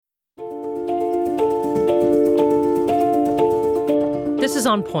This is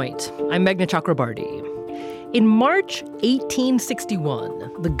On Point. I'm Meghna Chakrabarti. In March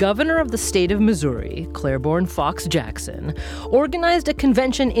 1861, the governor of the state of Missouri, Claiborne Fox Jackson, organized a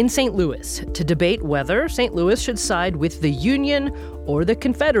convention in St. Louis to debate whether St. Louis should side with the Union or the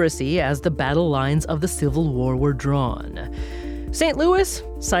Confederacy as the battle lines of the Civil War were drawn. St. Louis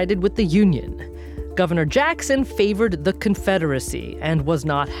sided with the Union. Governor Jackson favored the Confederacy and was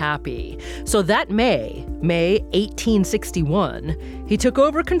not happy. So that May 1861, he took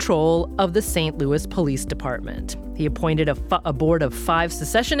over control of the St. Louis Police Department. He appointed a board of 5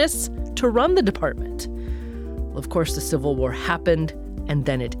 secessionists to run the department. Well, of course, the Civil War happened, and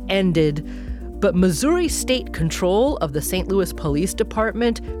then it ended. But Missouri state control of the St. Louis Police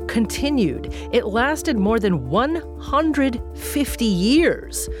Department continued. It lasted more than 150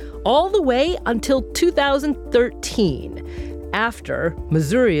 years, all the way until 2013, after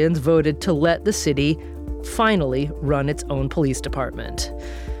Missourians voted to let the city finally run its own police department.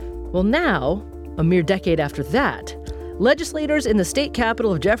 Well, now, a mere decade after that, legislators in the state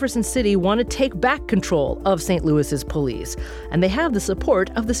capital of Jefferson City want to take back control of St. Louis's police, and they have the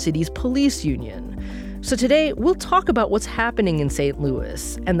support of the city's police union. So today, we'll talk about what's happening in St.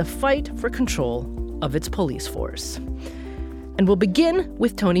 Louis and the fight for control of its police force. And we'll begin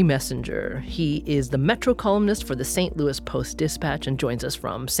with Tony Messenger. He is the Metro columnist for the St. Louis Post-Dispatch and joins us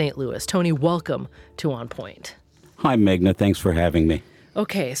from St. Louis. Tony, welcome to On Point. Hi, Meghna. Thanks for having me.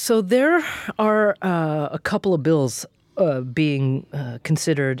 Okay, so there are a couple of bills being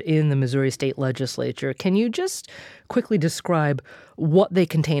considered in the Missouri State Legislature. Can you just quickly describe what they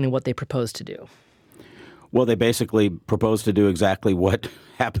contain and what they propose to do? Well, they basically propose to do exactly what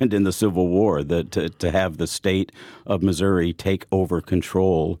happened in the Civil War, to have the state of Missouri take over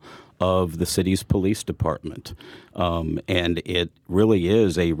control of the city's police department. And it really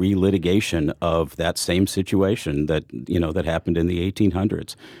is a relitigation of that same situation that happened in the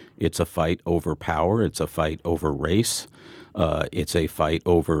 1800s. It's a fight over power. It's a fight over race. It's a fight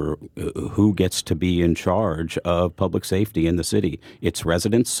over who gets to be in charge of public safety in the city. Its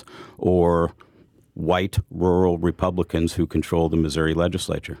residents or white rural Republicans who control the Missouri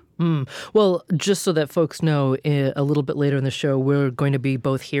legislature. Well, just so that folks know, a little bit later in the show, we're going to be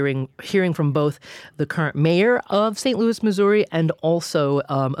both hearing from both the current mayor of St. Louis, Missouri, and also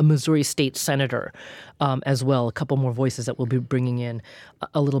a Missouri state senator as well. A couple more voices that we'll be bringing in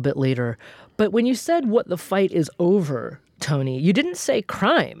a little bit later. But when you said what the fight is over, Tony, you didn't say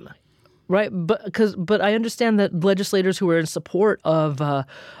crime. Right, but I understand that legislators who are in support of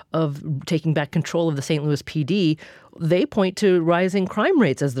taking back control of the St. Louis PD, they point to rising crime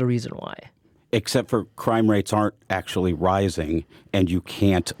rates as the reason why. Except for crime rates aren't actually rising, and you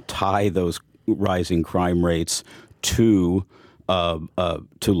can't tie those rising crime rates to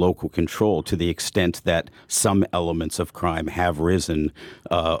local control to the extent that some elements of crime have risen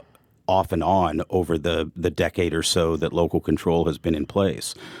off and on over the decade or so that local control has been in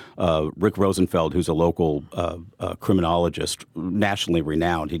place. Rick Rosenfeld, who's a local criminologist, nationally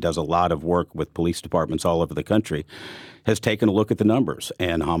renowned, he does a lot of work with police departments all over the country, has taken a look at the numbers,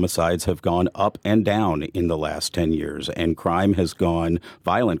 and homicides have gone up and down in the last 10 years, and crime has gone,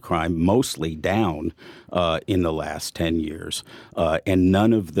 violent crime, mostly down in the last 10 years. And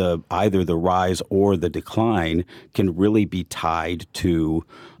none of either the rise or the decline can really be tied to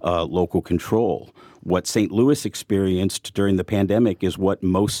local control. What St. Louis experienced during the pandemic is what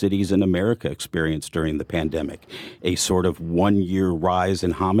most cities in America experienced during the pandemic, a sort of one-year rise in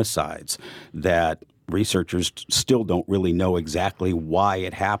homicides that researchers still don't really know exactly why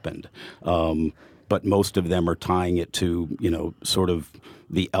it happened. But most of them are tying it to, sort of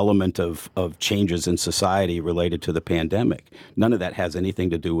the element of changes in society related to the pandemic. None of that has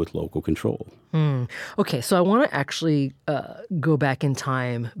anything to do with local control. Okay, so I want to actually go back in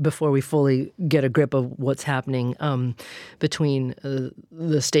time before we fully get a grip of what's happening between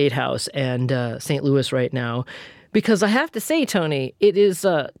the State House and St. Louis right now. Because I have to say, Tony, it is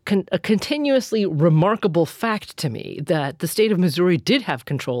a continuously remarkable fact to me that the state of Missouri did have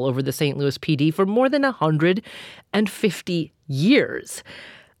control over the St. Louis PD for more than 150 years.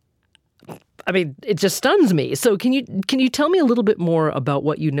 I mean, it just stuns me. So can you tell me a little bit more about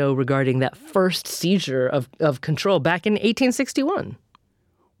what you know regarding that first seizure of control back in 1861?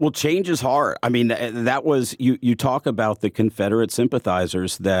 Well, change is hard. I mean, that was you talk about the Confederate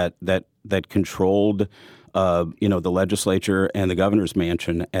sympathizers that controlled the legislature and the governor's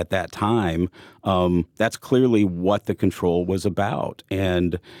mansion at that time. That's clearly what the control was about.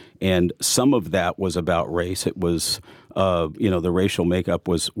 And some of that was about race. It was The racial makeup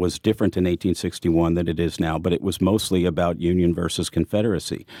was different in 1861 than it is now, but it was mostly about Union versus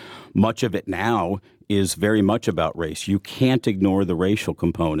Confederacy. Much of it now is very much about race. You can't ignore the racial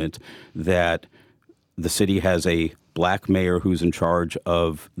component that the city has a black mayor who's in charge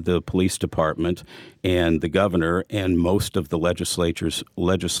of the police department and the governor, and most of the legislators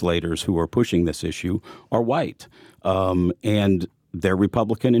who are pushing this issue are white. And they're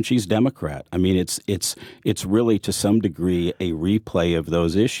Republican and she's Democrat. I mean, it's really to some degree a replay of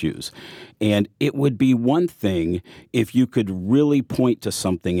those issues. And it would be one thing if you could really point to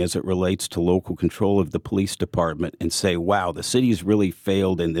something as it relates to local control of the police department and say, wow, the city's really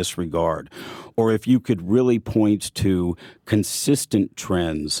failed in this regard. Or if you could really point to consistent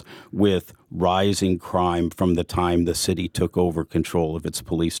trends with rising crime from the time the city took over control of its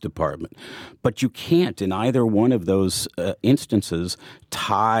police department. But you can't, in either one of those instances,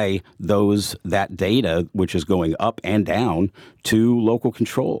 tie that data, which is going up and down, to local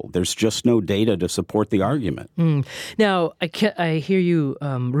control. There's just no data to support the argument. Now, I hear you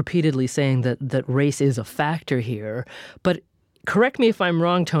repeatedly saying that race is a factor here, but correct me if I'm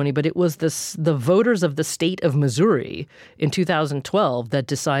wrong, Tony, but it was the voters of the state of Missouri in 2012 that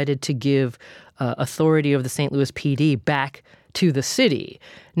decided to give authority of the St. Louis PD back to the city.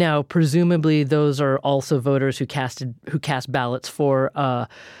 Now, presumably, those are also voters who cast ballots for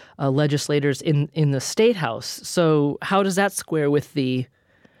legislators in the state house. So, how does that square with the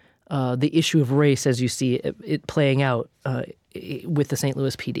issue of race as you see it playing out with the St.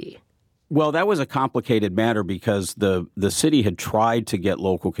 Louis PD? Well, that was a complicated matter because the city had tried to get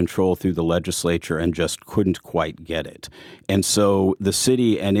local control through the legislature and just couldn't quite get it. And so the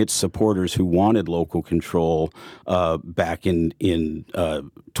city and its supporters who wanted local control back in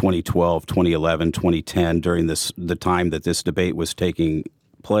 2012, 2011, 2010, during the time that this debate was taking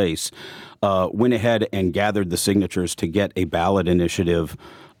place, went ahead and gathered the signatures to get a ballot initiative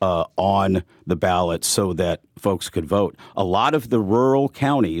on the ballot so that folks could vote. A lot of the rural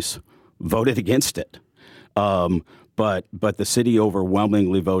counties voted against it. But the city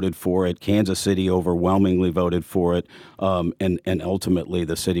overwhelmingly voted for it. Kansas City overwhelmingly voted for it. And ultimately,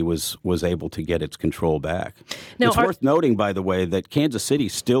 the city was able to get its control back. Now, it's worth noting, by the way, that Kansas City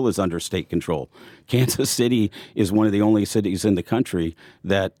still is under state control. Kansas City is one of the only cities in the country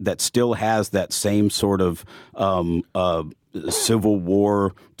that still has that same sort of Civil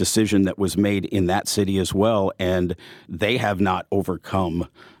War decision that was made in that city as well, and they have not overcome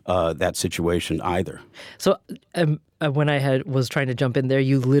that situation either. So when I was trying to jump in there,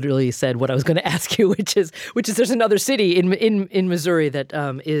 you literally said what I was going to ask you, which is there's another city in Missouri that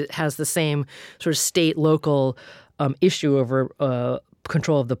has the same sort of state local issue over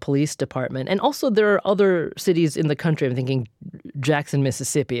control of the police department, and also there are other cities in the country. I'm thinking Jackson,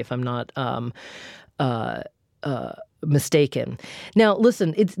 Mississippi, if I'm not mistaken. Now,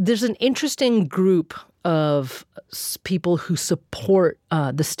 listen, there's an interesting group of people who support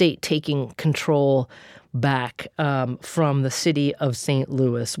the state taking control back from the city of St.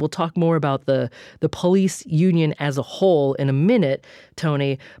 Louis. We'll talk more about the police union as a whole in a minute,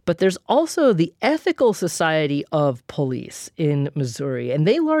 Tony, but there's also the Ethical Society of Police in Missouri, and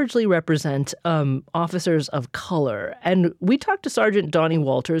they largely represent officers of color. And we talked to Sergeant Donnie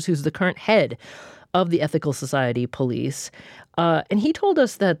Walters, who's the current head of the Ethical Society Police, and he told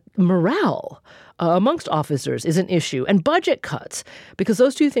us that morale amongst officers is an issue, and budget cuts, because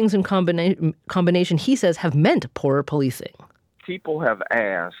those two things in combination, he says, have meant poorer policing. People have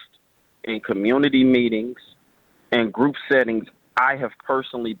asked in community meetings and group settings I have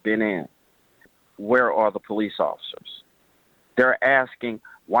personally been in, where are the police officers? They're asking,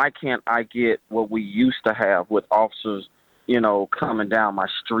 why can't I get what we used to have with officers, coming down my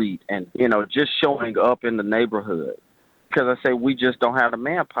street and, just showing up in the neighborhood? Because I say we just don't have the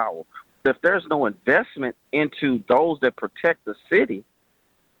manpower. If there's no investment into those that protect the city,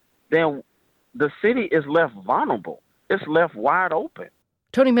 then the city is left vulnerable. It's left wide open.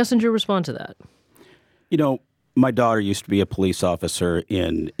 Tony Messenger, respond to that. My daughter used to be a police officer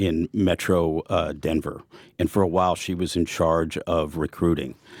in Metro Denver, and for a while she was in charge of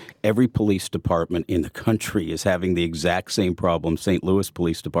recruiting. Every police department in the country is having the exact same problem St. Louis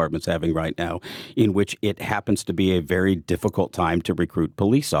Police Department's having right now, in which it happens to be a very difficult time to recruit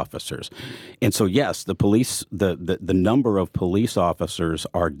police officers. And so, yes, the number of police officers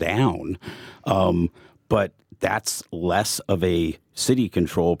are down, but that's less of a city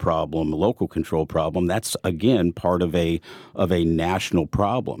control problem, local control problem. That's, again, part of a national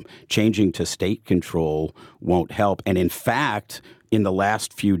problem. Changing to state control won't help. And in fact, in the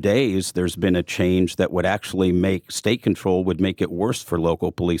last few days, there's been a change that would actually make state control would make it worse for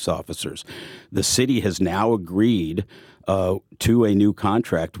local police officers. The city has now agreed to a new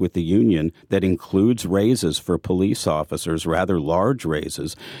contract with the union that includes raises for police officers, rather large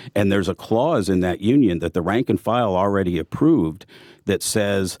raises. And there's a clause in that union that the rank and file already approved that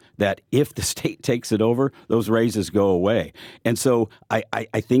says that if the state takes it over, those raises go away. And so I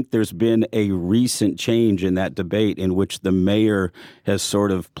think there's been a recent change in that debate in which the mayor has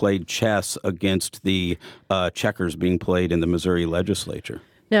sort of played chess against the checkers being played in the Missouri legislature.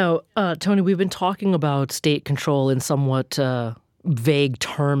 Now, Tony, we've been talking about state control in somewhat vague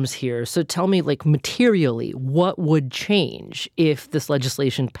terms here. So tell me, materially, what would change if this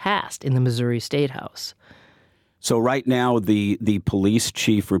legislation passed in the Missouri State House? So right now, the police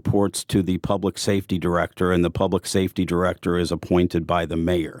chief reports to the public safety director, and the public safety director is appointed by the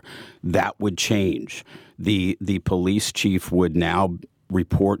mayor. That would change. The police chief would now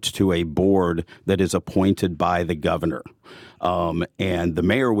report to a board that is appointed by the governor. And the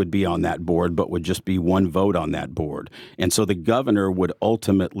mayor would be on that board, but would just be one vote on that board. And so the governor would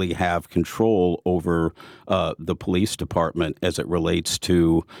ultimately have control over the police department as it relates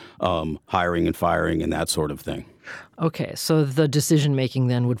to hiring and firing and that sort of thing. Okay, so the decision-making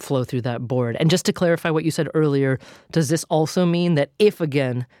then would flow through that board. And just to clarify what you said earlier, does this also mean that if,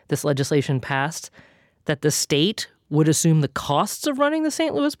 again, this legislation passed, that the state would assume the costs of running the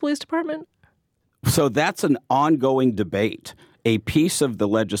St. Louis Police Department? So that's an ongoing debate. A piece of the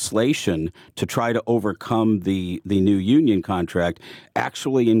legislation to try to overcome the new union contract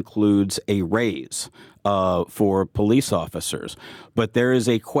actually includes a raise for police officers. But there is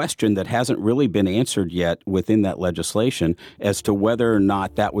a question that hasn't really been answered yet within that legislation as to whether or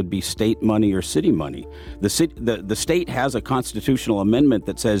not that would be state money or city money. The state has a constitutional amendment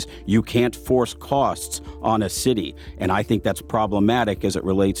that says you can't force costs on a city, and I think that's problematic as it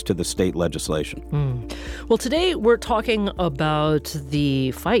relates to the state legislation. Well, today we're talking about the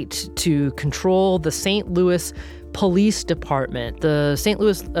fight to control the St. Louis Police Department. The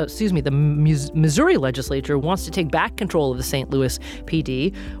Missouri legislature wants to take back control of the St. Louis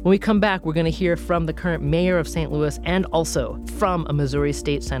PD. When we come back, we're going to hear from the current mayor of St. Louis and also from a Missouri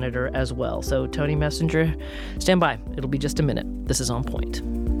state senator as well. So, Tony Messenger, stand by. It'll be just a minute. This is On Point.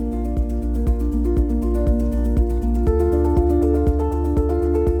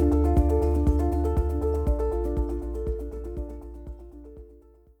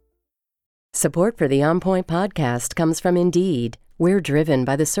 Support for the On Point podcast comes from Indeed. We're driven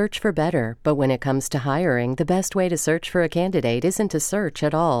by the search for better, but when it comes to hiring, the best way to search for a candidate isn't to search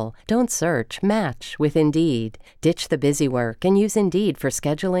at all. Don't search, match with Indeed. Ditch the busy work and use Indeed for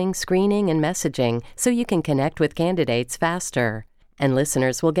scheduling, screening, and messaging so you can connect with candidates faster. And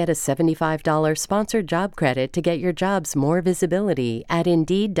listeners will get a $75 sponsored job credit to get your jobs more visibility at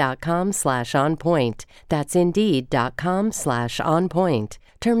Indeed.com/onpoint. That's Indeed.com/onpoint.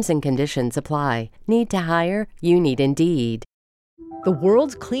 Terms and conditions apply. Need to hire? You need Indeed. The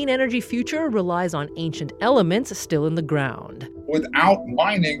world's clean energy future relies on ancient elements still in the ground. Without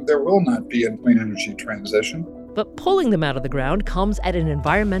mining, there will not be a clean energy transition. But pulling them out of the ground comes at an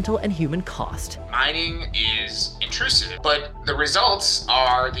environmental and human cost. Mining is intrusive, but the results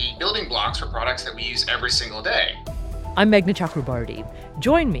are the building blocks for products that we use every single day. I'm Meghna Chakrabarti.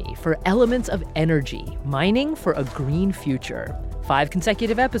 Join me for Elements of Energy, Mining for a Green Future. 5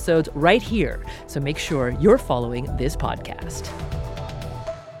 consecutive episodes right here, so make sure you're following this podcast.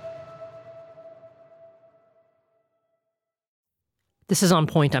 This is On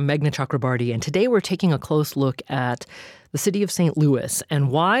Point. I'm Meghna Chakrabarti, and today we're taking a close look at the city of St. Louis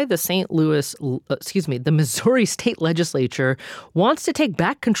and why the Missouri State Legislature wants to take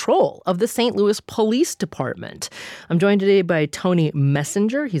back control of the St. Louis Police Department. I'm joined today by Tony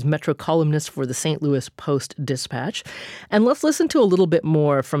Messenger. He's Metro columnist for the St. Louis Post-Dispatch. And let's listen to a little bit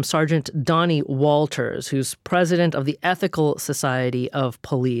more from Sergeant Donnie Walters, who's president of the Ethical Society of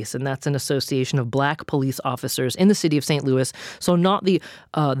Police, and that's an association of Black police officers in the city of St. Louis. So not the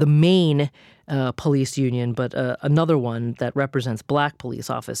main police union, but another one that represents Black police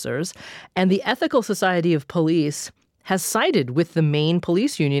officers. And the Ethical Society of Police has sided with the main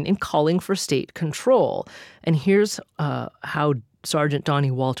police union in calling for state control. And here's how Sergeant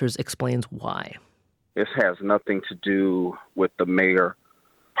Donnie Walters explains why. This has nothing to do with the mayor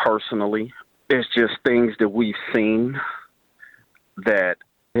personally. It's just things that we've seen that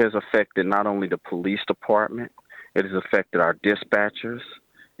has affected not only the police department, it has affected our dispatchers,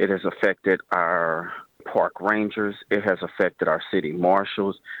 it has affected our park rangers. It has affected our city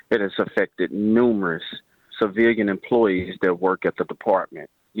marshals. It has affected numerous civilian employees that work at the department.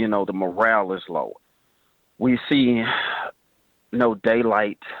 You know, the morale is low. We see no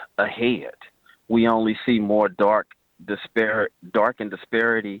daylight ahead. We only see more dark and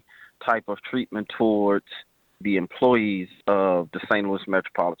disparity type of treatment towards the employees of the St. Louis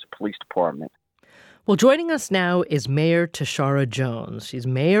Metropolitan Police Department. Well, joining us now is Mayor Tashara Jones. She's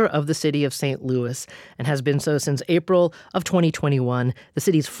mayor of the city of St. Louis and has been so since April of 2021, the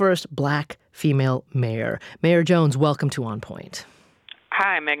city's first Black female mayor. Mayor Jones, welcome to On Point.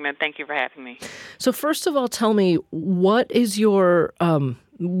 Hi, Meghna. Thank you for having me. So first of all, tell me, what's your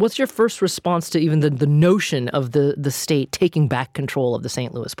first response to even the notion of the state taking back control of the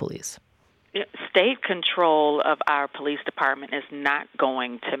St. Louis police? State control of our police department is not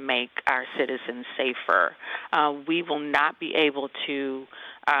going to make our citizens safer. We will not be able to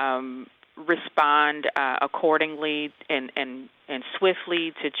respond accordingly and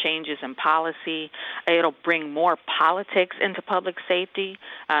swiftly to changes in policy. It'll bring more politics into public safety.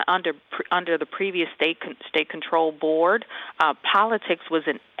 Under the previous state control board, politics was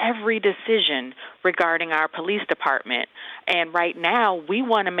in every decision regarding our police department. And right now, we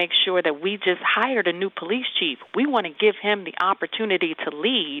want to make sure that we just hired a new police chief. We want to give him the opportunity to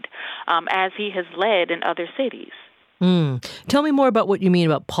lead as he has led in other cities. Tell me more about what you mean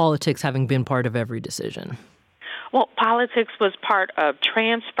about politics having been part of every decision. Well, politics was part of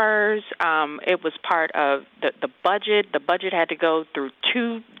transfers. It was part of the budget. The budget had to go through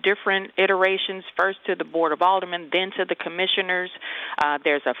two different iterations, first to the Board of Aldermen, then to the commissioners.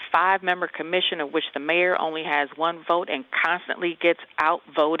 There's a 5-member commission of which the mayor only has one vote and constantly gets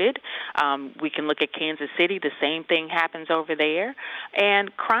outvoted. We can look at Kansas City. The same thing happens over there.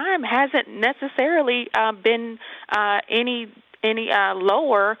 And crime hasn't necessarily been any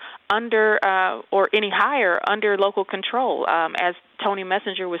lower under or any higher under local control. As Tony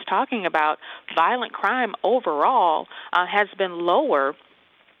Messenger was talking about, violent crime overall has been lower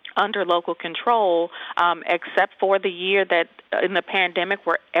under local control, except for the year that in the pandemic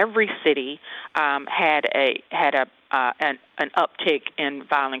where every city had an uptick in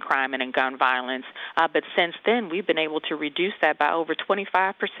violent crime and in gun violence. But since then, we've been able to reduce that by over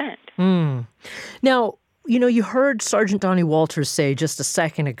 25%. Now, you heard Sergeant Donnie Walters say just a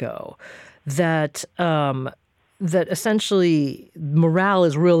second ago that that essentially morale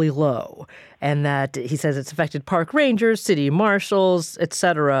is really low, and that he says it's affected park rangers, city marshals, et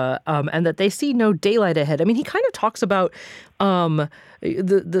cetera, and that they see no daylight ahead. I mean, he kind of talks about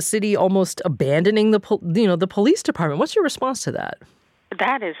the city almost abandoning the police department. What's your response to that?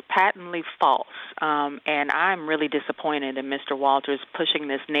 That is patently false, and I'm really disappointed in Mr. Walters pushing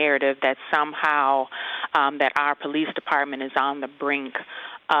this narrative that somehow that our police department is on the brink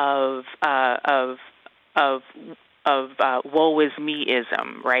of woe is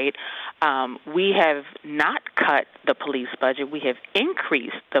me-ism, right? We have not cut the police budget. We have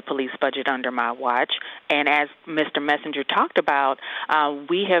increased the police budget under my watch. And as Mr. Messenger talked about,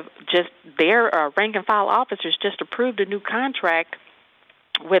 we have their rank and file officers just approved a new contract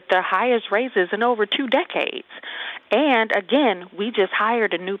with the highest raises in over 2 decades. And again, we just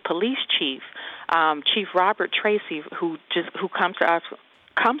hired a new police chief, Chief Robert Tracy, who comes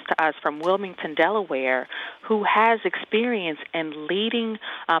to us from Wilmington, Delaware, who has experience in leading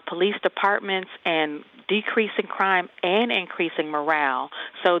police departments and decreasing crime and increasing morale.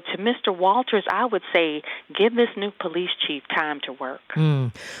 So to Mr. Walters, I would say give this new police chief time to work.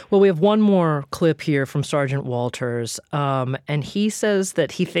 Well, we have one more clip here from Sergeant Walters, and he says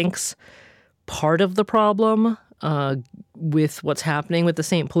that he thinks part of the problem with what's happening with the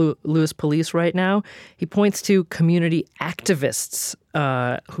St. Louis police right now, he points to community activists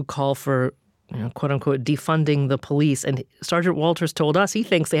who call for, quote unquote, defunding the police. And Sergeant Walters told us he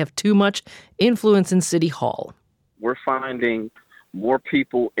thinks they have too much influence in City Hall. We're finding more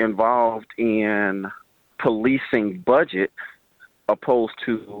people involved in policing budget opposed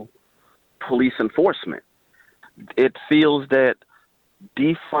to police enforcement. It feels that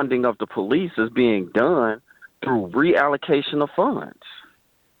defunding of the police is being done through reallocation of funds.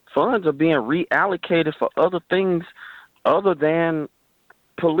 Funds are being reallocated for other things other than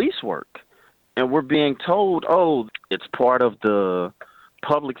police work. And we're being told, it's part of the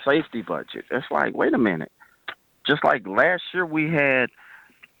public safety budget. It's like, wait a minute. Just like last year we had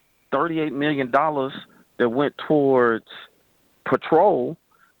 $38 million that went towards patrol,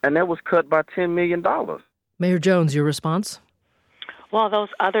 and that was cut by $10 million. Mayor Jones, your response? Well, those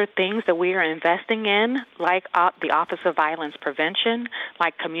other things that we are investing in, like the Office of Violence Prevention,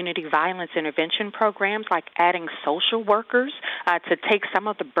 like community violence intervention programs, like adding social workers to take some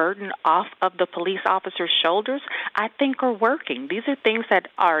of the burden off of the police officers' shoulders, I think are working. These are things that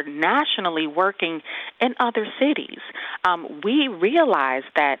are nationally working in other cities. We realize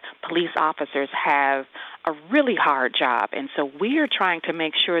that police officers have a really hard job. And so we are trying to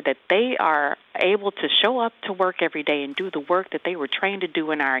make sure that they are able to show up to work every day and do the work that they were trained to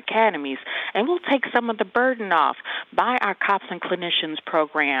do in our academies. And we'll take some of the burden off by our Cops and Clinicians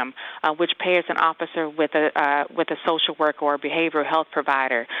program, which pairs an officer with a social worker or a behavioral health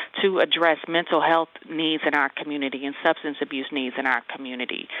provider to address mental health needs in our community and substance abuse needs in our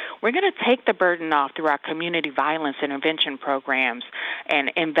community. We're going to take the burden off through our community violence intervention programs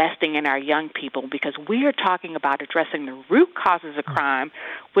and investing in our young people, because we are talking about addressing the root causes of crime,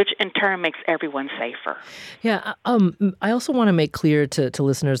 which in turn makes everyone safer. Yeah, I also want to make clear to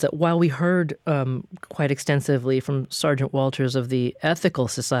listeners that while we heard quite extensively from Sergeant Walters of the Ethical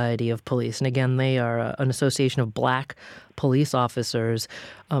Society of Police, and again, they are an association of Black police officers,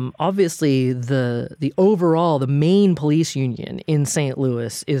 obviously the main police union in St.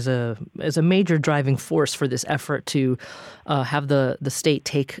 Louis is a major driving force for this effort to have the state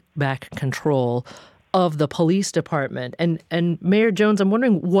take back control of the police department. And Mayor Jones, I'm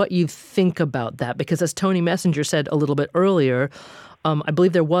wondering what you think about that, because as Tony Messenger said a little bit earlier, I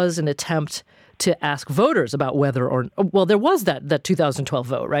believe there was an attempt to ask voters about whether or there was that 2012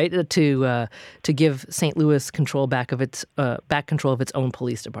 vote, right, to give St. Louis back control of its own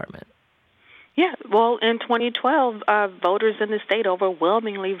police department. Yeah, well, in 2012, voters in the state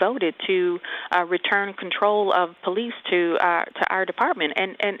overwhelmingly voted to return control of police to our department.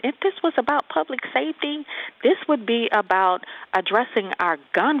 And if this was about public safety, this would be about addressing our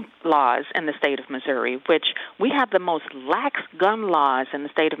gun laws in the state of Missouri, which we have the most lax gun laws in the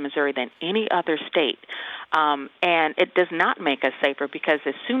state of Missouri than any other state. And it does not make us safer, because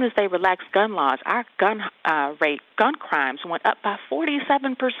as soon as they relaxed gun laws, our gun crimes went up by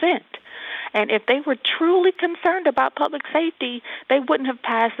 47%. And if they were truly concerned about public safety, they wouldn't have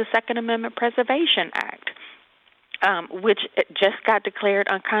passed the Second Amendment Preservation Act, which just got declared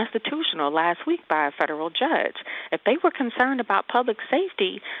unconstitutional last week by a federal judge. If they were concerned about public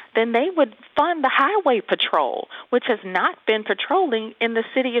safety, then they would fund the Highway Patrol, which has not been patrolling in the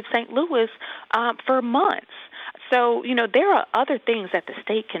city of St. Louis for months. So, there are other things that the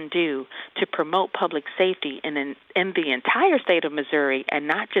state can do to promote public safety in the entire state of Missouri, and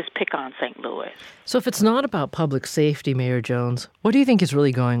not just pick on St. Louis. So if it's not about public safety, Mayor Jones, what do you think is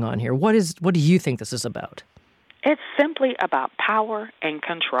really going on here? What do you think this is about? It's simply about power and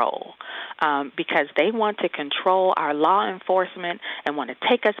control, because they want to control our law enforcement and want to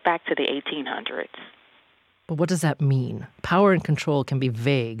take us back to the 1800s. But what does that mean? Power and control can be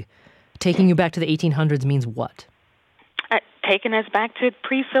vague. Taking you back to the 1800s means what? Taking us back to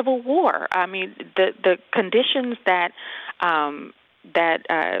pre-Civil War. I mean, the conditions that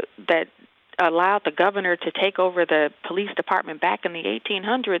allowed the governor to take over the police department back in the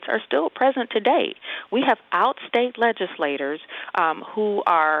 1800s are still present today. We have outstate legislators who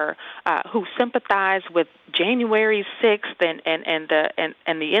sympathize with January 6th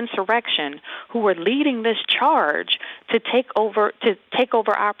and the insurrection, who are leading this charge to take over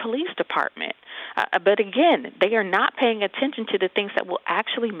our police department. But again, they are not paying attention to the things that will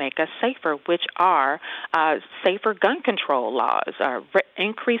actually make us safer, which are safer gun control laws,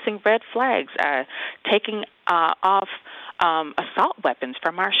 increasing red flags, taking off assault weapons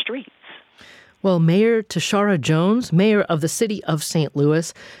from our streets. Well, Mayor Tashara Jones, mayor of the city of St.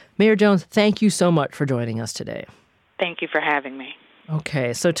 Louis. Mayor Jones, thank you so much for joining us today. Thank you for having me.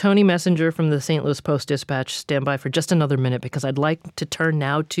 Okay, so Tony Messenger from the St. Louis Post-Dispatch, stand by for just another minute, because I'd like to turn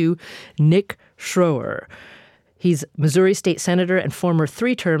now to Nick Schroer. He's Missouri State Senator and former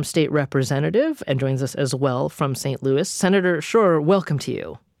 3-term state representative, and joins us as well from St. Louis. Senator Schroer, welcome to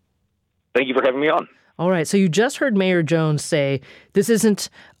you. Thank you for having me on. All right, so you just heard Mayor Jones say this isn't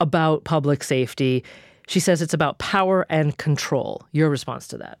about public safety. She says it's about power and control. Your response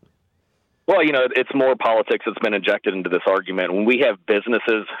to that? Well, it's more politics that's been injected into this argument. When we have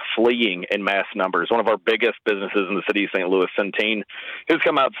businesses fleeing in mass numbers, one of our biggest businesses in the city of St. Louis, Centene, has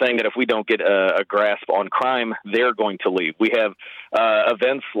come out saying that if we don't get a grasp on crime, they're going to leave. We have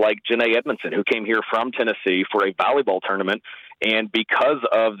events like Janae Edmondson, who came here from Tennessee for a volleyball tournament, and because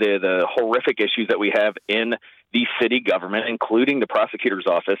of the horrific issues that we have in the city government, including the prosecutor's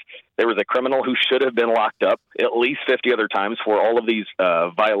office, there was a criminal who should have been locked up at least 50 other times for all of these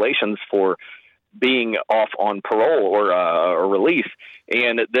violations for being off on parole or release.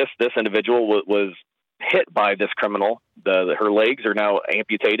 And this individual was hit by this criminal. Her legs are now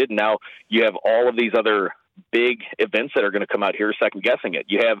amputated. And now you have all of these other big events that are going to come out here second guessing it.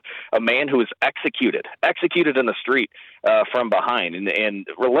 You have a man who is executed in the street from behind, and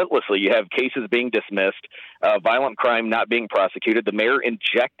relentlessly you have cases being dismissed, violent crime not being prosecuted, the mayor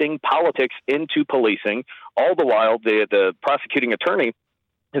injecting politics into policing, all the while the prosecuting attorney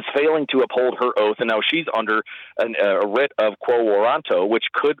is failing to uphold her oath, and now she's under a writ of quo warranto, which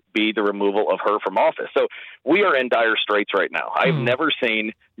could be the removal of her from office. So we are in dire straits right now. I've never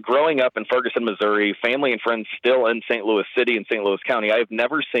seen, growing up in Ferguson, Missouri, family and friends still in St. Louis City and St. Louis County, I've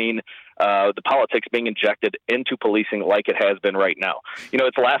never seen the politics being injected into policing like it has been right now. You know,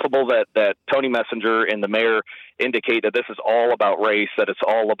 it's laughable that Tony Messenger and the mayor indicate that this is all about race, that it's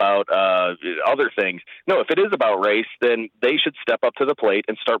all about other things. No, if it is about race, then they should step up to the plate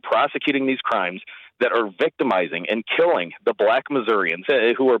and start prosecuting these crimes that are victimizing and killing the Black Missourians,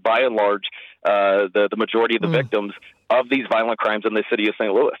 who are by and large the majority of the victims of these violent crimes in the city of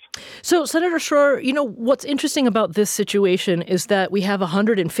St. Louis. So, Senator Schroer, you know, what's interesting about this situation is that we have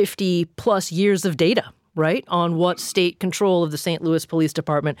 150 plus years of data, right, on what state control of the St. Louis Police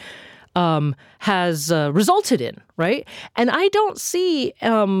Department has resulted in, right? And I don't see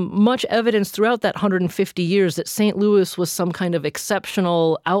much evidence throughout that 150 years that St. Louis was some kind of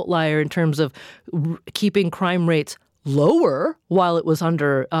exceptional outlier in terms of keeping crime rates lower while it was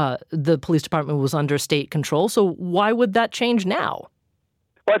under the police department was under state control. So why would that change now?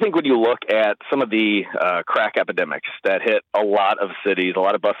 Well, I think when you look at some of the crack epidemics that hit a lot of cities, a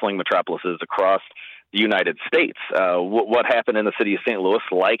lot of bustling metropolises across the United States, what happened in the city of St. Louis,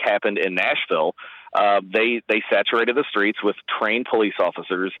 like happened in Nashville, they saturated the streets with trained police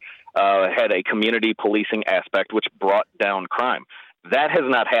officers, had a community policing aspect, which brought down crime. That has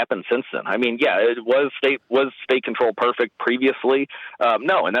not happened since then. I mean, yeah, was state control perfect previously?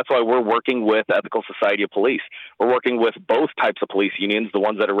 No, and that's why we're working with Ethical Society of Police. We're working with both types of police unions, the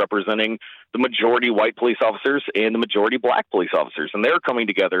ones that are representing the majority white police officers and the majority Black police officers, and they're coming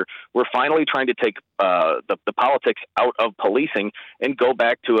together. We're finally trying to take the politics out of policing and go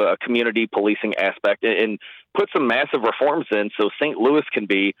back to a community policing aspect and put some massive reforms in so St. Louis can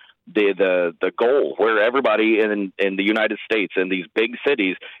be the goal where everybody in the United States and these big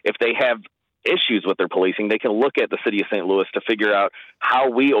cities, if they have issues with their policing, they can look at the city of St. Louis to figure out how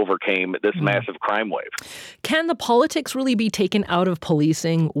we overcame this massive crime wave. Can the politics really be taken out of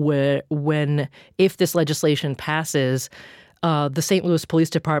policing if this legislation passes, the St. Louis Police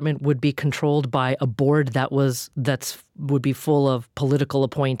Department would be controlled by a board that would be full of political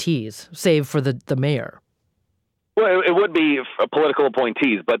appointees, save for the mayor? Well, it would be political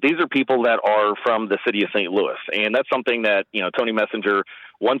appointees, but these are people that are from the city of St. Louis, and that's something that Tony Messenger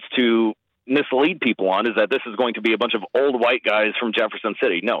wants to mislead people on, is that this is going to be a bunch of old white guys from Jefferson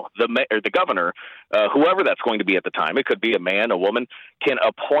City. No, the governor, whoever that's going to be at the time, it could be a man, a woman, can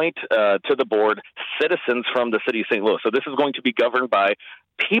appoint to the board citizens from the city of St. Louis. So this is going to be governed by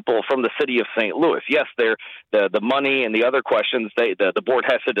people from the city of St. Louis. Yes, the money and the other questions the board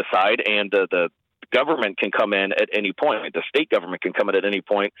has to decide, and the government can come in at any point. The state government can come in at any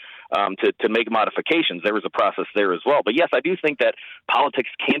point to make modifications. There was a process there as well. But yes, I do think that politics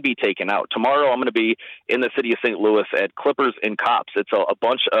can be taken out. Tomorrow, I'm going to be in the city of St. Louis at Clippers and Cops. It's a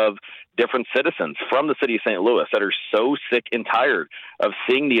bunch of different citizens from the city of St. Louis that are so sick and tired of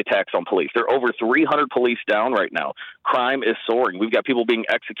seeing the attacks on police. There are over 300 police down right now. Crime is soaring. We've got people being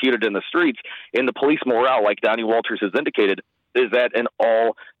executed in the streets, and the police morale, like Donnie Walters has indicated, is at an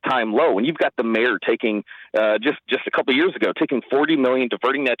all-time low. And you've got the mayor taking, just a couple of years ago, taking $40 million,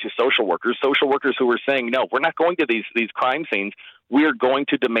 diverting that to social workers who were saying, no, we're not going to these crime scenes. We are going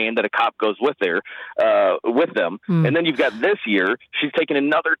to demand that a cop goes with them. And then you've got this year, she's taking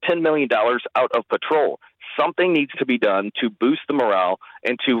another $10 million out of patrol. Something needs to be done to boost the morale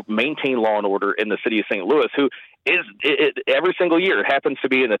and to maintain law and order in the city of St. Louis, who is every single year happens to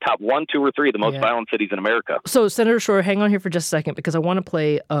be in the top 1, 2, or 3 of the most violent cities in America. So, Senator Schroer, hang on here for just a second, because I want to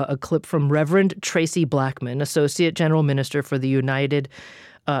play a clip from Reverend Tracy Blackman, Associate General Minister for the United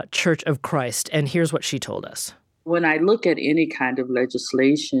Church of Christ. And here's what she told us. When I look at any kind of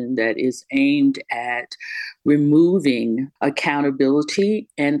legislation that is aimed at removing accountability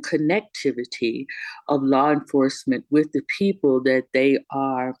and connectivity of law enforcement with the people that they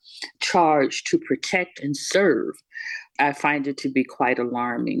are charged to protect and serve, I find it to be quite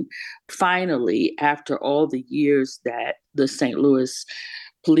alarming. Finally, after all the years that the St. Louis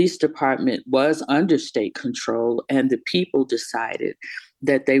Police Department was under state control and the people decided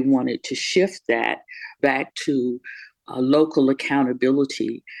that they wanted to shift that back to local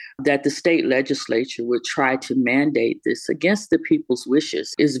accountability, that the state legislature would try to mandate this against the people's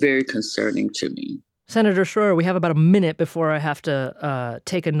wishes, is very concerning to me. Senator Schroer, we have about a minute before I have to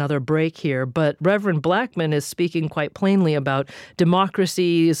take another break here, but Reverend Blackman is speaking quite plainly about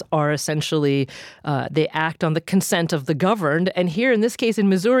democracies are essentially, they act on the consent of the governed. And here in this case in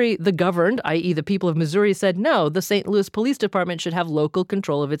Missouri, the governed, i.e. the people of Missouri, said no, the St. Louis Police Department should have local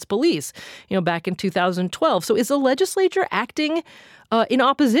control of its police, back in 2012. So is the legislature acting in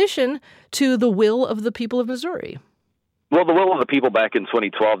opposition to the will of the people of Missouri? Well, the will of the people back in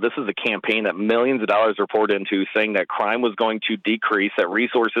 2012, this is a campaign that millions of dollars were poured into, saying that crime was going to decrease, that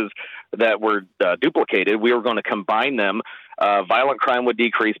resources that were duplicated, we were going to combine them. Violent crime would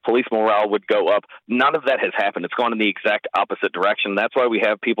decrease, police morale would go up. None of that has happened. It's gone in the exact opposite direction. That's why we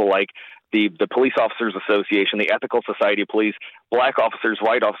have people like the Police Officers Association, the Ethical Society of Police, black officers,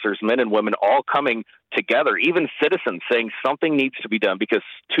 white officers, men and women, all coming together, even citizens saying something needs to be done because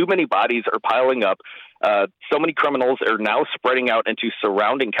too many bodies are piling up. So many criminals are now spreading out into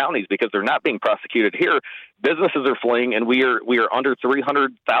surrounding counties because they're not being prosecuted here. Businesses are fleeing, and we are under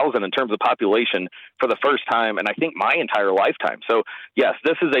 300,000 in terms of population for the first time, and I think my entire lifetime. So, yes,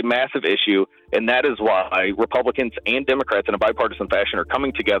 this is a massive issue, and that is why Republicans and Democrats in a bipartisan fashion are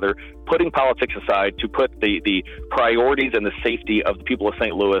coming together, putting politics aside to put the priorities and the safety of the people of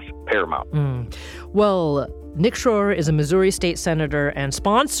St. Louis paramount. Well, Nick Schroer is a Missouri state senator and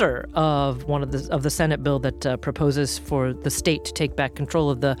sponsor of one of the Senate bill that proposes for the state to take back control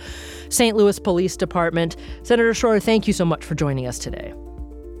of the St. Louis Police Department. Senator Schroer, thank you so much for joining us today.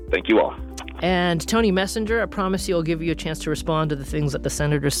 Thank you all. And Tony Messenger, I promise you I'll give you a chance to respond to the things that the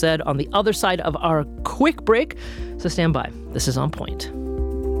senator said on the other side of our quick break. So stand by. This is On Point.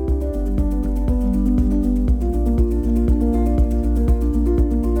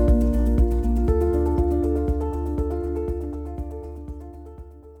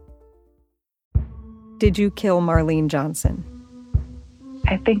 Did you kill Marlene Johnson?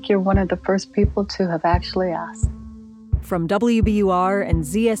 I think you're one of the first people to have actually asked. From WBUR and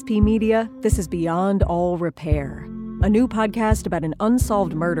ZSP Media, this is Beyond All Repair, a new podcast about an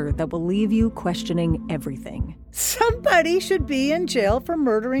unsolved murder that will leave you questioning everything. Somebody should be in jail for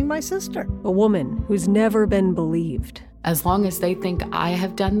murdering my sister. A woman who's never been believed. As long as they think I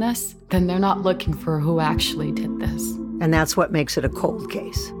have done this, then they're not looking for who actually did this. And that's what makes it a cold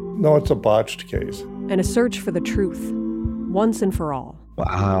case. No, it's a botched case. And a search for the truth, once and for all.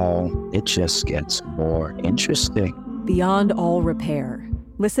 Wow, it just gets more interesting. Beyond All Repair.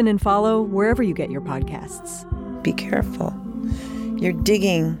 Listen and follow wherever you get your podcasts. Be careful. You're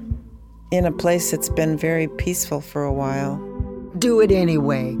digging in a place that's been very peaceful for a while. Do it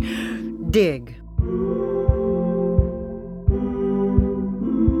anyway. Dig.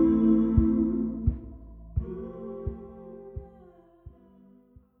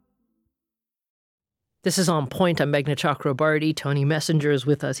 This is On Point. I'm Meghna Chakrabarti. Tony Messenger is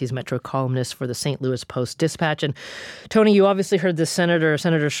with us. He's Metro columnist for the St. Louis Post-Dispatch. And Tony, you obviously heard the Senator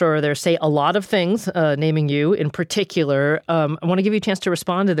Schroer there say a lot of things, naming you in particular. I want to give you a chance to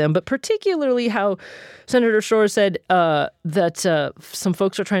respond to them, but particularly how Senator Schroer said that some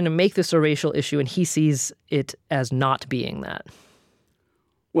folks are trying to make this a racial issue, and he sees it as not being that.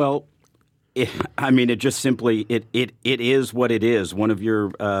 Well, it just simply, it is what it is. One of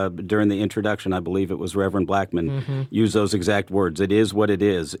your, during the introduction, I believe it was Reverend Blackman, used those exact words. It is what it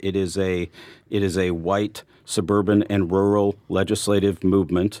is. It is a white, suburban, and rural legislative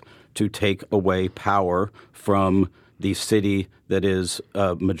movement to take away power from the city that is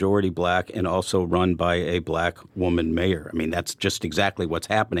majority black and also run by a black woman mayor. I mean, that's just exactly what's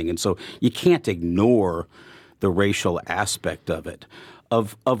happening. And so you can't ignore the racial aspect of it.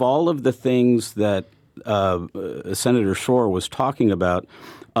 Of all of the things that Senator Schroer was talking about,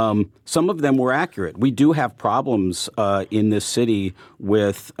 some of them were accurate. We do have problems in this city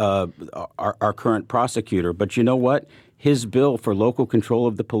with our current prosecutor. But you know what? His bill for local control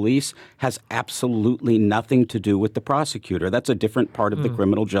of the police has absolutely nothing to do with the prosecutor. That's a different part of the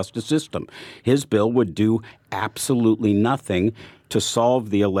criminal justice system. His bill would do absolutely nothing to solve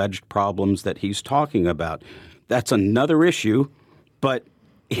the alleged problems that he's talking about. That's another issue. But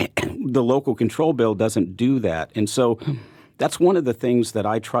the local control bill doesn't do that. And so that's one of the things that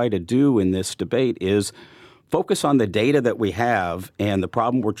I try to do in this debate is focus on the data that we have and the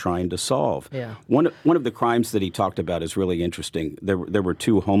problem we're trying to solve. Yeah. One of the crimes that he talked about is really interesting. There were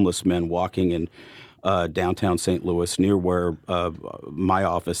two homeless men walking in downtown St. Louis near where my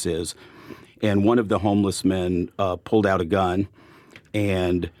office is. And one of the homeless men pulled out a gun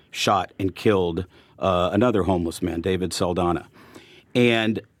and shot and killed another homeless man, David Saldana.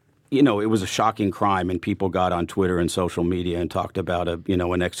 And, it was a shocking crime, and people got on Twitter and social media and talked about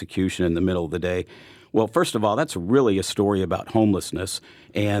an execution in the middle of the day. Well, first of all, that's really a story about homelessness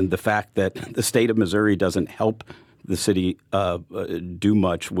and the fact that the state of Missouri doesn't help the city do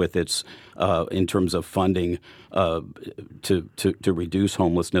much with its in terms of funding to reduce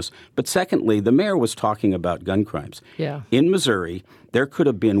homelessness. But secondly, the mayor was talking about gun crimes. Yeah. In Missouri, there could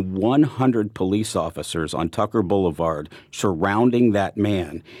have been 100 police officers on Tucker Boulevard surrounding that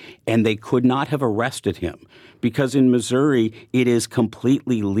man, and they could not have arrested him. Because in Missouri, it is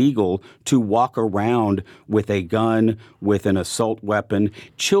completely legal to walk around with a gun, with an assault weapon.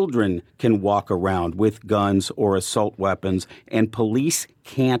 Children can walk around with guns or assault weapons, and police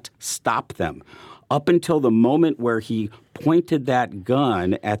can't stop them. Up until the moment where he pointed that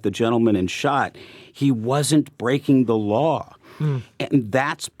gun at the gentleman and shot, he wasn't breaking the law. And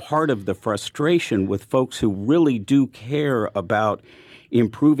that's part of the frustration with folks who really do care about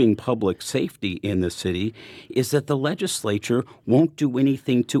improving public safety in the city, is that the legislature won't do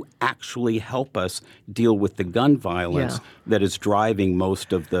anything to actually help us deal with the gun violence that is driving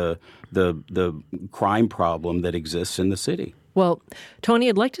most of the crime problem that exists in the city. Well, Tony,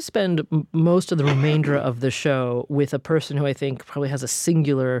 I'd like to spend most of the remainder of the show with a person who I think probably has a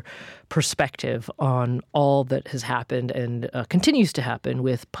singular perspective on all that has happened and continues to happen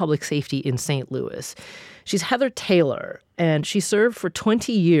with public safety in St. Louis. She's Heather Taylor, and she served for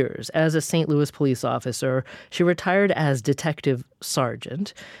 20 years as a St. Louis police officer. She retired as detective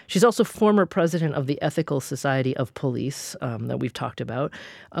sergeant. She's also former president of the Ethical Society of Police that we've talked about.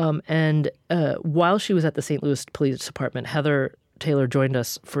 And while she was at the St. Louis Police Department, Heather Taylor joined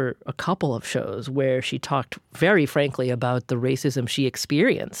us for a couple of shows where she talked very frankly about the racism she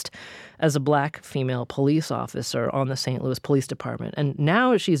experienced as a Black female police officer on the St. Louis Police Department. And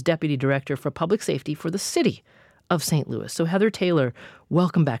now she's deputy director for public safety for the city of St. Louis. So Heather Taylor,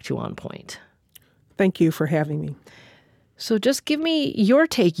 welcome back to On Point. Thank you for having me. So just give me your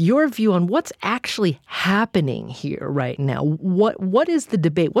take, your view on what's actually happening here right now. What is the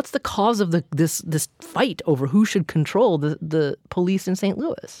debate? What's the cause of this fight over who should control the police in St.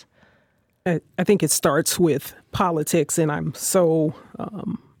 Louis? I think it starts with politics, and I'm so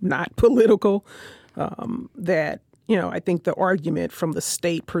not political that, I think the argument from the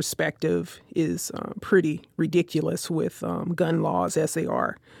state perspective is pretty ridiculous with gun laws as they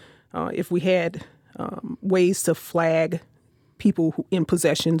are. If we had ways to flag people in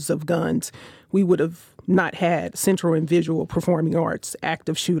possessions of guns, we would have not had Central and Visual Performing Arts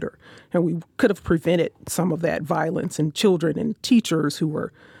active shooter. And we could have prevented some of that violence, and children and teachers who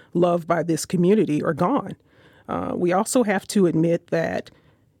were loved by this community are gone. We also have to admit that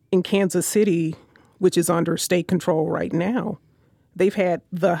in Kansas City, which is under state control right now, they've had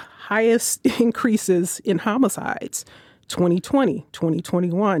the highest increases in homicides. 2020,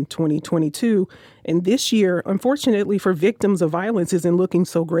 2021, 2022. And this year, unfortunately, for victims of violence isn't looking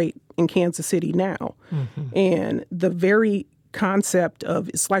so great in Kansas City now. Mm-hmm. And the very concept of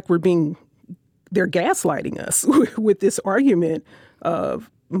it's like they're gaslighting us with this argument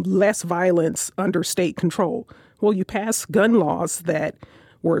of less violence under state control. Well, you pass gun laws that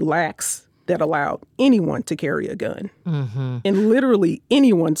were lax, that allowed anyone to carry a gun. Mm-hmm. And literally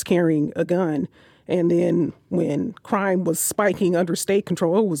anyone's carrying a gun. And then when crime was spiking under state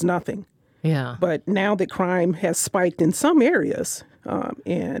control, it was nothing. Yeah. But now that crime has spiked in some areas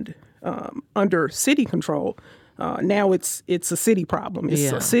and under city control, now it's a city problem.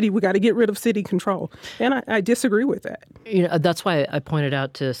 It's a city. We got to get rid of city control. And I disagree with that. That's why I pointed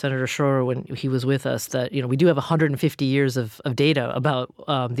out to Senator Schroer when he was with us that, we do have 150 years of data about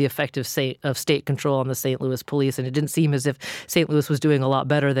the effect of state control on the St. Louis police. And it didn't seem as if St. Louis was doing a lot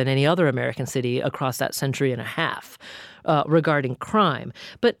better than any other American city across that century and a half regarding crime.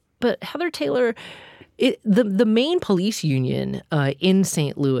 But Heather Taylor, the main police union in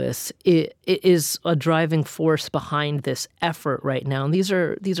St. Louis is a driving force behind this effort right now. And these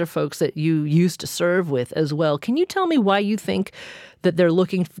are folks that you used to serve with as well. Can you tell me why you think that they're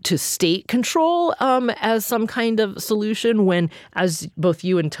looking to state control as some kind of solution when, as both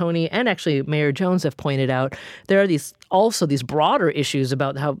you and Tony and actually Mayor Jones have pointed out, there are these broader issues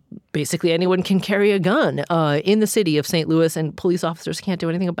about how basically anyone can carry a gun in the city of St. Louis and police officers can't do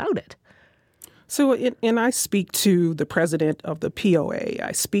anything about it? So, and I speak to the president of the POA.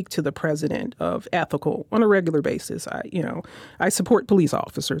 I speak to the president of Ethical on a regular basis. I support police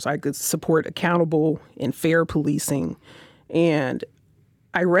officers. I could support accountable and fair policing. And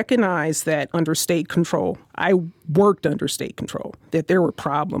I recognize that under state control, I worked under state control, that there were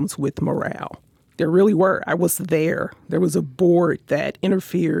problems with morale. There really were. I was there. There was a board that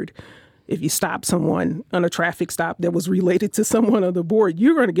interfered. If you stop someone on a traffic stop that was related to someone on the board,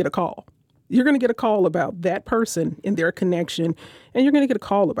 you're going to get a call. You're going to get a call about that person and their connection, and you're going to get a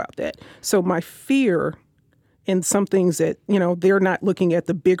call about that. So my fear in some things that, they're not looking at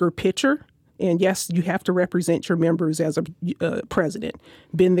the bigger picture. And yes, you have to represent your members as a president.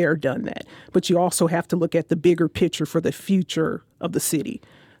 Been there, done that. But you also have to look at the bigger picture for the future of the city.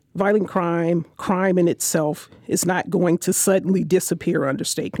 Violent crime in itself is not going to suddenly disappear under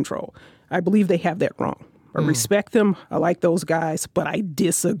state control. I believe they have that wrong. I respect them. I like those guys, but I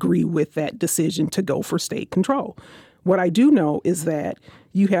disagree with that decision to go for state control. What I do know is that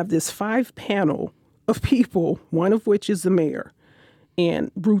you have this 5 panel of people, one of which is the mayor,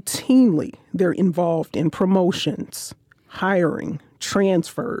 and routinely they're involved in promotions, hiring,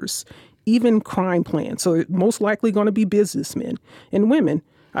 transfers, even crime plans. So most likely going to be businessmen and women.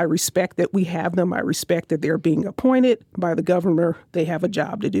 I respect that we have them. I respect that they're being appointed by the governor. They have a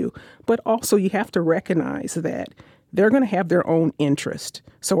job to do. But also you have to recognize that they're going to have their own interest.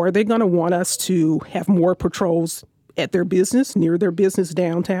 So are they going to want us to have more patrols at their business, near their business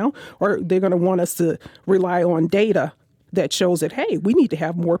downtown? Or are they going to want us to rely on data that shows that, hey, we need to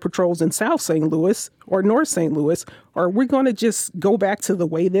have more patrols in South St. Louis or North St. Louis, or we're going to just go back to the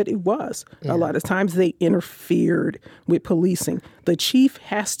way that it was. Yeah. A lot of times they interfered with policing. The chief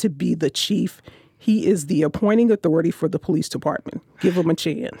has to be the chief. He is the appointing authority for the police department. Give him a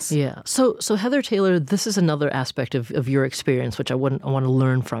chance. Yeah. So Heather Taylor, this is another aspect of your experience, which I want to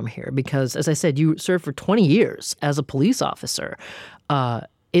learn from here, because as I said, you served for 20 years as a police officer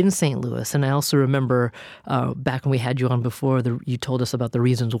in St. Louis. And I also remember back when we had you on before, you told us about the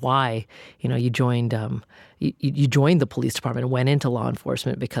reasons why, you joined you joined the police department and went into law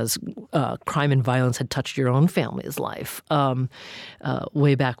enforcement because crime and violence had touched your own family's life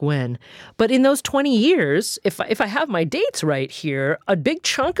way back when. But in those 20 years, if I have my dates right here, a big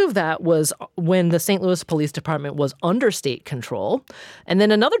chunk of that was when the St. Louis Police Department was under state control. And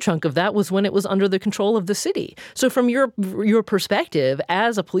then another chunk of that was when it was under the control of the city. So from your perspective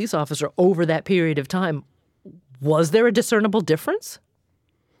as a police officer over that period of time, was there a discernible difference?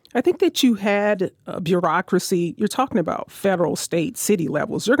 I think that you had bureaucracy. You're talking about federal, state, city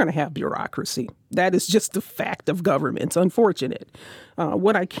levels. You're going to have bureaucracy. That is just the fact of government. It's unfortunate.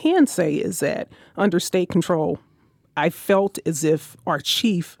 What I can say is that under state control, I felt as if our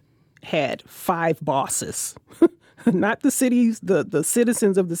chief had 5 bosses, not the cities, the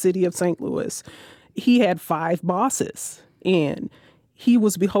citizens of the city of St. Louis. He had 5 bosses, and he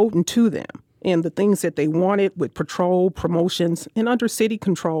was beholden to them. And the things that they wanted with patrol, promotions, and under city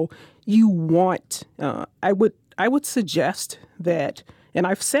control, you want, I would suggest that, and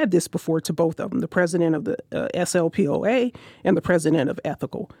I've said this before to both of them, the president of the SLPOA and the president of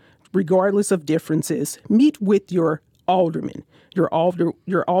Ethical, regardless of differences, meet with your aldermen, your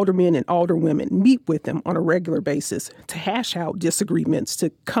aldermen and alderwomen, meet with them on a regular basis to hash out disagreements, to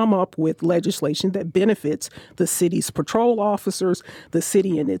come up with legislation that benefits the city's patrol officers, the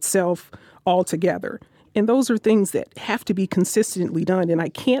city in itself, altogether. And those are things that have to be consistently done. And I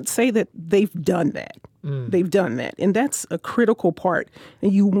can't say that they've done that. They've done that. And that's a critical part.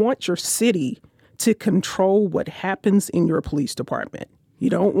 And you want your city to control what happens in your police department.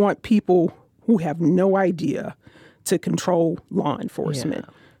 You don't want people who have no idea to control law enforcement.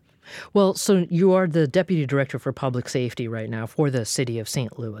 Yeah. Well, so you are the Deputy Director for Public Safety right now for the city of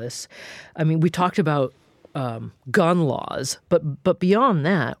St. Louis. I mean, we talked about gun laws, but beyond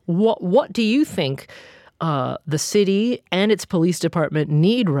that, what do you think the city and its police department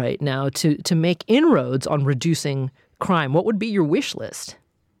need right now to make inroads on reducing crime? What would be your wish list?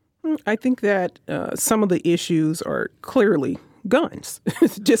 I think that some of the issues are clearly guns.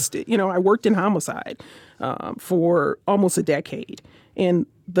 Just, I worked in homicide for almost a decade, and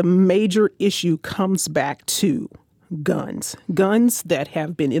the major issue comes back to guns that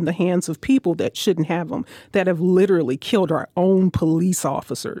have been in the hands of people that shouldn't have them, that have literally killed our own police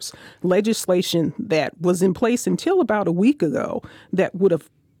officers. Legislation that was in place until about a week ago that would have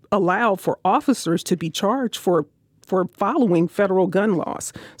allowed for officers to be charged for following federal gun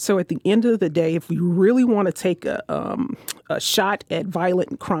laws. So at the end of the day, if we really want to take a shot at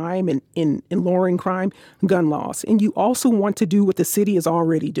violent crime and in lowering crime, gun laws. And you also want to do what the city is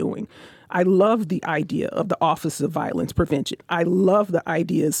already doing. I love the idea of the Office of Violence Prevention. I love the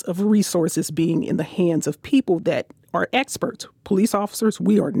ideas of resources being in the hands of people that are experts. Police officers,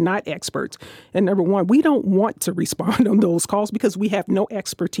 we are not experts. And number one, we don't want to respond on those calls because we have no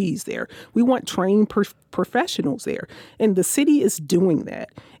expertise there. We want trained professionals there. And the city is doing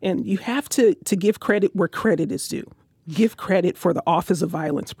that. And you have to give credit where credit is due. give credit for the Office of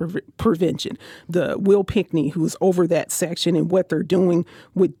Violence Prevention, the Will Pinckney, who's over that section, and what they're doing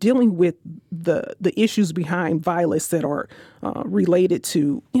with dealing with the issues behind violence that are related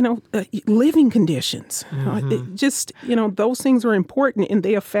to, living conditions. Those things are important and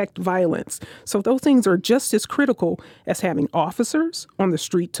they affect violence. So those things are just as critical as having officers on the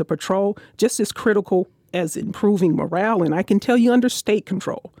street to patrol, just as critical as improving morale. And I can tell you under state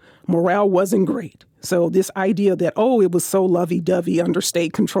control, morale wasn't great. So this idea that, it was so lovey-dovey under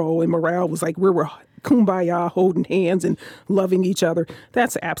state control and morale was like we were kumbaya, holding hands and loving each other,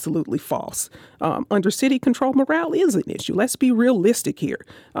 that's absolutely false. Under city control, morale is an issue. Let's be realistic here.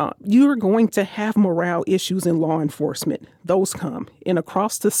 You're going to have morale issues in law enforcement. Those come. And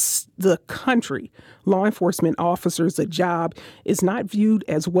across the country, law enforcement officers, a job is not viewed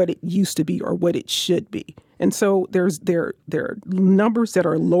as what it used to be or what it should be. And so there are numbers that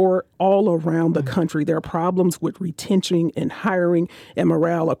are lower all around the country. There are problems with retention and hiring and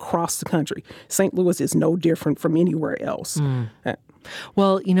morale across the country. St. Louis is no different from anywhere else.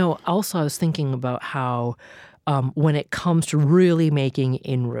 Well, also I was thinking about how when it comes to really making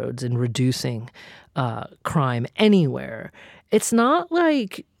inroads and reducing crime anywhere, it's not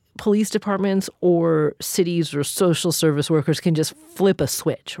like police departments or cities or social service workers can just flip a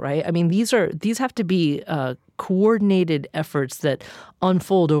switch, right? I mean, these have to be coordinated efforts that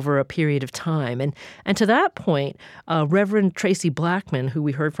unfold over a period of time. And to that point, Reverend Tracy Blackman, who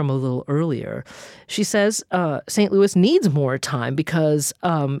we heard from a little earlier, she says St. Louis needs more time because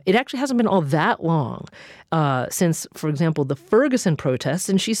it actually hasn't been all that long since, for example, the Ferguson protests.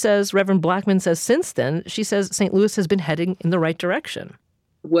 And she says, Reverend Blackman says since then, she says St. Louis has been heading in the right direction.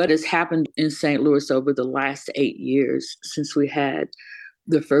 What has happened in St. Louis over the last 8 years since we had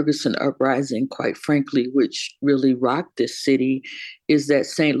the Ferguson uprising, quite frankly, which really rocked this city, is that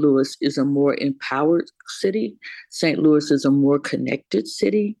St. Louis is a more empowered city. St. Louis is a more connected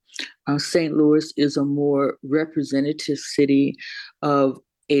city. St. Louis is a more representative city of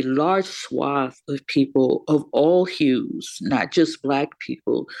a large swath of people of all hues, not just Black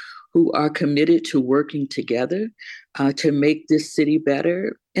people, who are committed to working together to make this city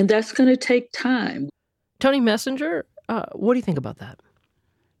better. And that's going to take time. Tony Messenger, what do you think about that?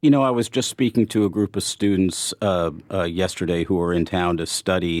 I was just speaking to a group of students yesterday who were in town to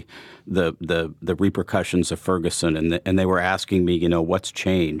study the repercussions of Ferguson, and they were asking me, what's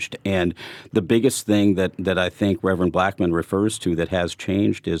changed? And the biggest thing that I think Reverend Blackman refers to that has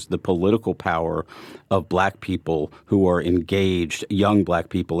changed is the political power of Black people who are engaged, young Black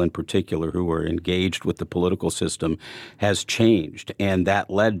people in particular, who are engaged with the political system has changed. And that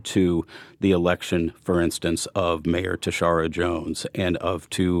led to the election, for instance, of Mayor Tashara Jones and of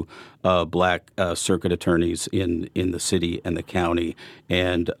two Black circuit attorneys in the city and the county,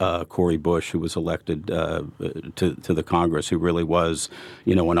 and Cori Bush, who was elected to the Congress, who really was,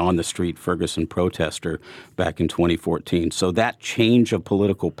 an on-the-street Ferguson protester back in 2014. So that change of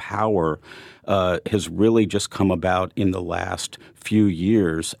political power has really just come about in the last few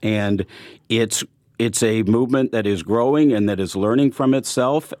years, and it's a movement that is growing and that is learning from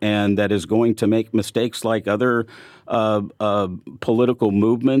itself and that is going to make mistakes like other political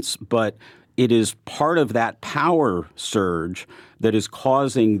movements, but it is part of that power surge that is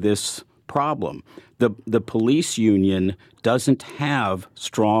causing this problem. The police union doesn't have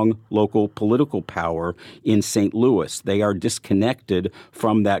strong local political power in St. Louis. They are disconnected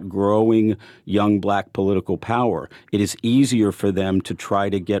from that growing young Black political power. It is easier for them to try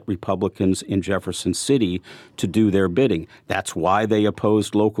to get Republicans in Jefferson City to do their bidding. That's why they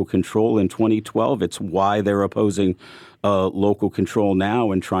opposed local control in 2012. It's why they're opposing local control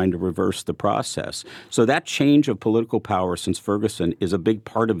now and trying to reverse the process. So that change of political power since Ferguson is a big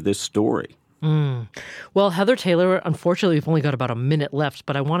part of this story. Well, Heather Taylor, unfortunately, we've only got about a minute left,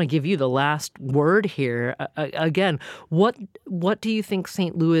 but I want to give you the last word here. Again, what do you think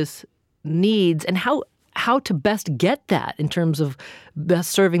St. Louis needs, and how to best get that in terms of best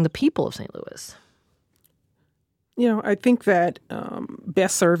serving the people of St. Louis? I think that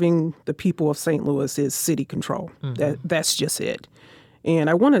best serving the people of St. Louis is city control. Mm-hmm. That's just it.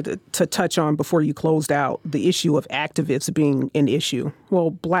 And I wanted to touch on, before you closed out, the issue of activists being an issue. Well,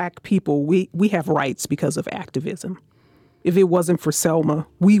 Black people, we have rights because of activism. If it wasn't for Selma,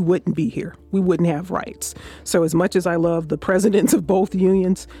 we wouldn't be here. We wouldn't have rights. So as much as I love the presidents of both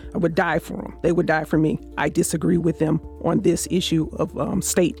unions, I would die for them. They would die for me. I disagree with them on this issue of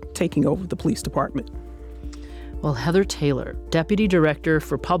state taking over the police department. Well, Heather Taylor, Deputy Director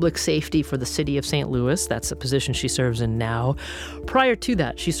for Public Safety for the City of St. Louis. That's the position she serves in now. Prior to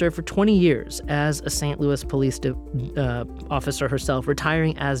that, she served for 20 years as a St. Louis police officer herself,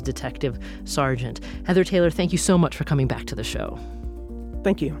 retiring as Detective Sergeant. Heather Taylor, thank you so much for coming back to the show.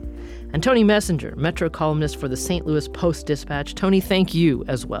 Thank you. And Tony Messenger, Metro columnist for the St. Louis Post-Dispatch. Tony, thank you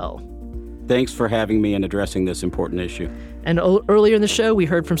as well. Thanks for having me and addressing this important issue. And earlier in the show, we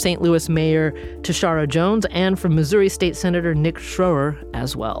heard from St. Louis Mayor Tashara Jones and from Missouri State Senator Nick Schroer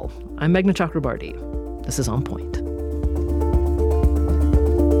as well. I'm Meghna Chakrabarti. This is On Point.